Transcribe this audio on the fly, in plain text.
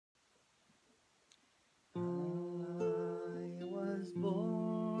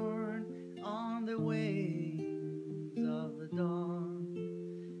wings of the dawn.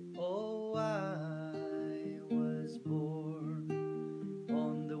 Oh, I was born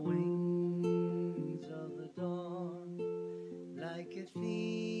on the wings of the dawn, like a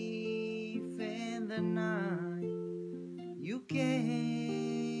thief in the night. You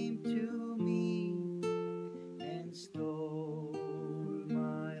came to me and stole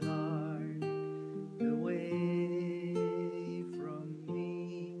my heart away from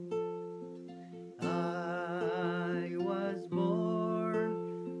me. I was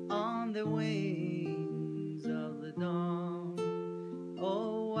born on the wings of the dawn.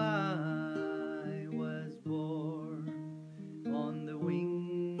 Oh, I was born on the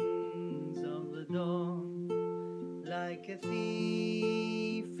wings of the dawn, like a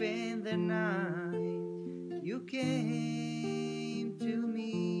thief in the night. You came to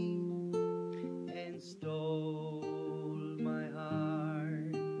me and stole my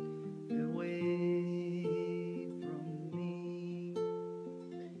heart away from me.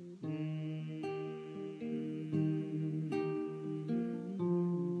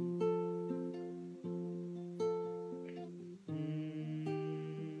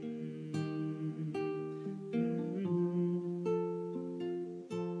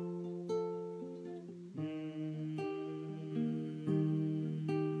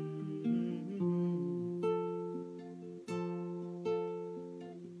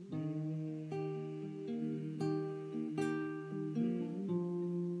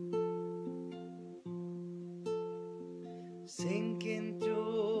 Sink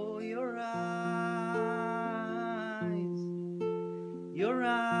into your eyes,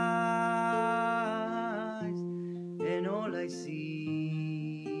 and all I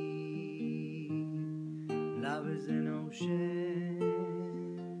see, love is an ocean,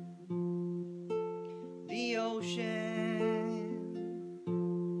 the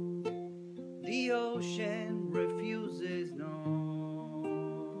ocean refuses no.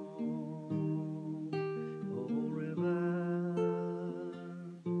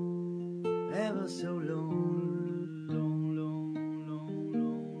 Ever so lonely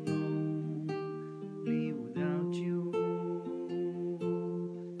without you.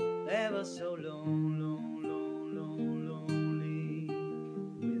 Ever so lonely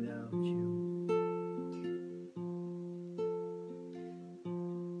without you.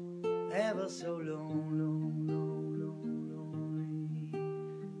 Ever so lonely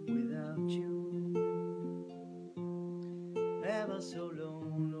without you. Ever so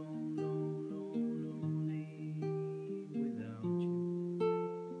lonely without you.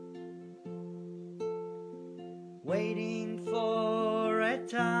 Waiting for a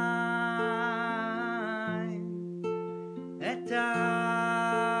time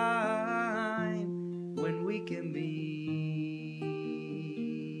when we can be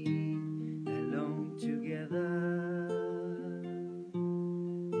alone together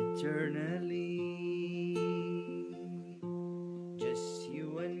eternally. Just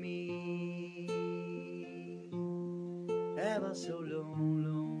you and me. Ever so lonely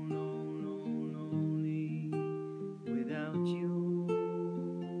without you.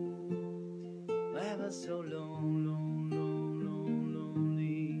 Ever so lonely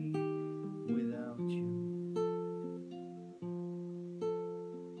without you.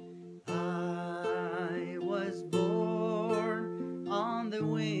 I was born on the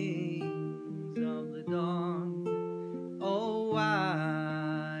wings of the dawn. Oh,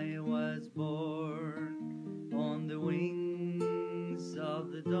 I was born on the wings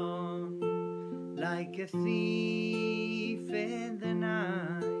of the dawn, like a thief in the night.